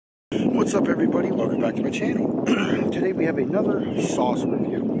What's up, everybody? Welcome back to my channel. Today we have another sauce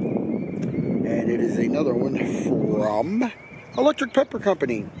review, and it is another one from Electric Pepper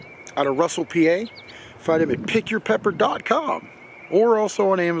Company out of Russell, PA. Find them at pickyourpepper.com or also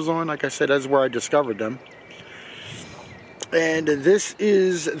on Amazon. Like I said, that's where I discovered them. And this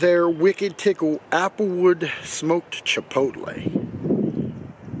is their Wicked Tickle Applewood Smoked Chipotle.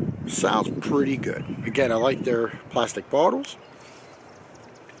 Sounds pretty good. Again, I like their plastic bottles.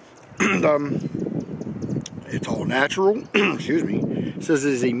 It's all natural. Excuse me. It says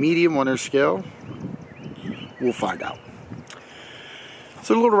it is a medium on their scale. We'll find out.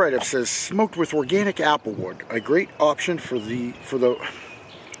 So the little write-up says smoked with organic applewood, a great option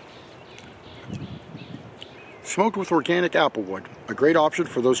smoked with organic applewood, a great option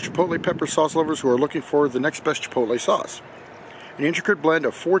for those Chipotle pepper sauce lovers who are looking for the next best Chipotle sauce. An intricate blend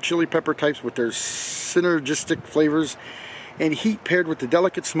of 4 chili pepper types with their synergistic flavors and heat paired with the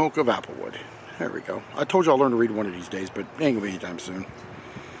delicate smoke of applewood. There we go. I told you I'll learn to read one of these days, but it ain't gonna be anytime soon.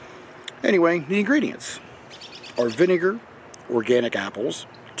 Anyway, the ingredients are vinegar, organic apples,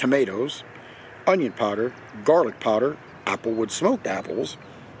 tomatoes, onion powder, garlic powder, applewood smoked apples,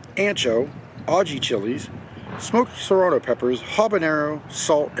 ancho, Aji chilies, smoked serrano peppers, habanero,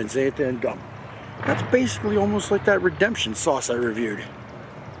 salt, and xanthan gum. That's basically almost like that redemption sauce I reviewed.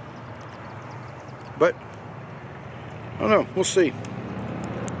 But I don't know, we'll see.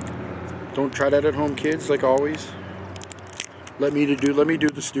 Don't try that at home, kids, like always. Let me do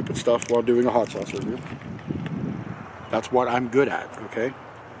the stupid stuff while doing a hot sauce review. That's what I'm good at, okay?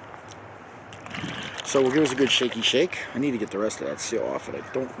 So we'll give us a good shaky shake. I need to get the rest of that seal off, and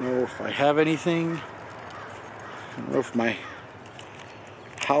I don't know if I have anything. I don't know if my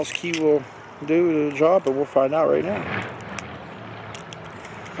house key will do the job, but we'll find out right now.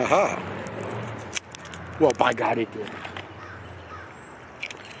 Haha. Well, by God, it did.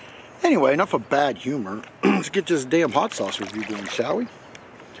 Anyway, enough of bad humor. Let's get this damn hot sauce review going, shall we?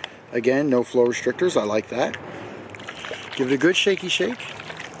 Again, no flow restrictors. I like that. Give it a good shaky shake.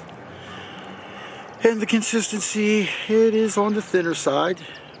 And the consistency, it is on the thinner side.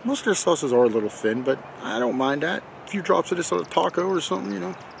 Most of their sauces are a little thin, but I don't mind that. A few drops of this on a taco or something, you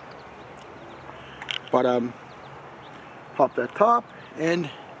know. But pop that top and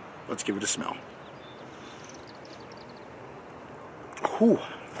let's give it a smell. Whew.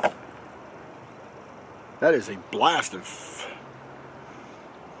 That is a blast of...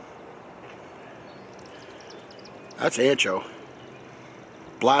 That's ancho.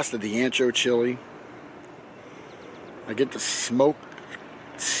 Blast of the ancho chili. I get the smoke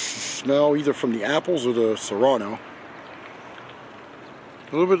smell either from the apples or the serrano.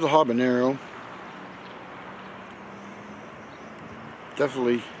 A little bit of the habanero.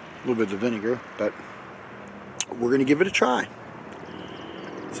 Definitely a little bit of the vinegar, but we're going to give it a try.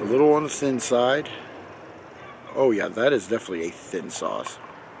 It's a little on the thin side. Oh yeah, that is definitely a thin sauce.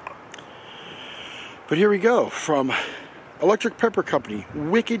 But here we go, from Electric Pepper Company,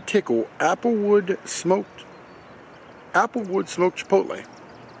 Wicked Tickle Applewood Smoked Chipotle.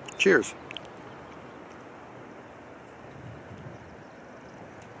 Cheers.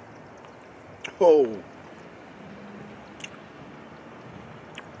 Oh.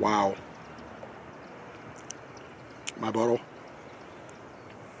 Wow. My bottle.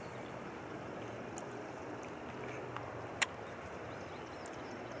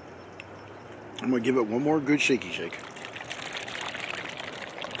 I'm going to give it one more good shaky shake.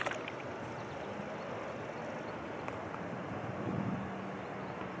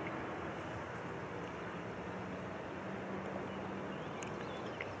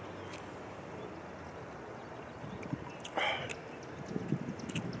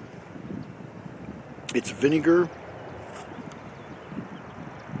 It's vinegar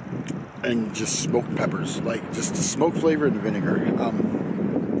and just smoked peppers, like just the smoke flavor and the vinegar.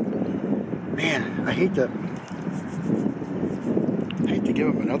 Man, I hate to give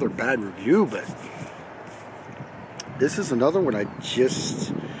them another bad review, but this is another one I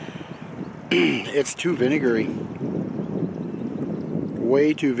just it's too vinegary,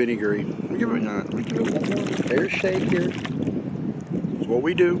 way too vinegary. Let me give it one more fair shake here. That's what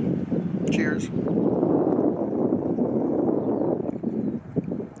we do. Cheers.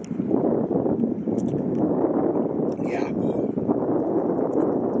 Yeah.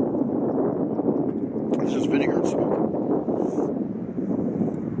 It's just vinegar and smoke.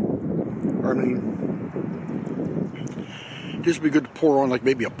 I mean, this would be good to pour on like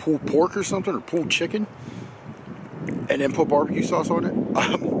maybe a pulled pork or something, or pulled chicken, and then put barbecue sauce on it.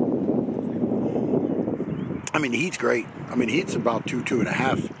 I mean, the heat's great. I mean, the heat's about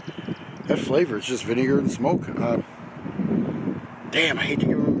 2.5. That flavor is just vinegar and smoke. Damn, I hate to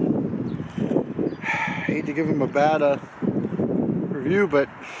give them hate to give him a bad review, but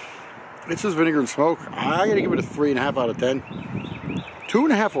it's just vinegar and smoke. I gotta give it a 3.5 out of 10.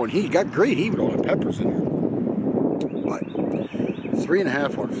 2.5 on heat. Got great heat with all the peppers in here. But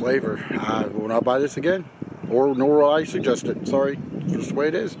 3.5 on flavor. I will not buy this again, nor will I suggest it. Sorry, it's just the way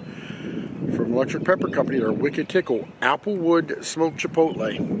it is. From Electric Pepper Company, their Wicked Tickle Applewood Smoked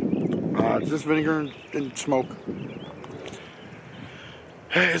Chipotle. It's just vinegar and smoke.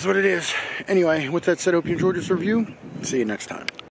 It's what it is. Anyway, with that said, I hope you enjoyed this review. See you next time.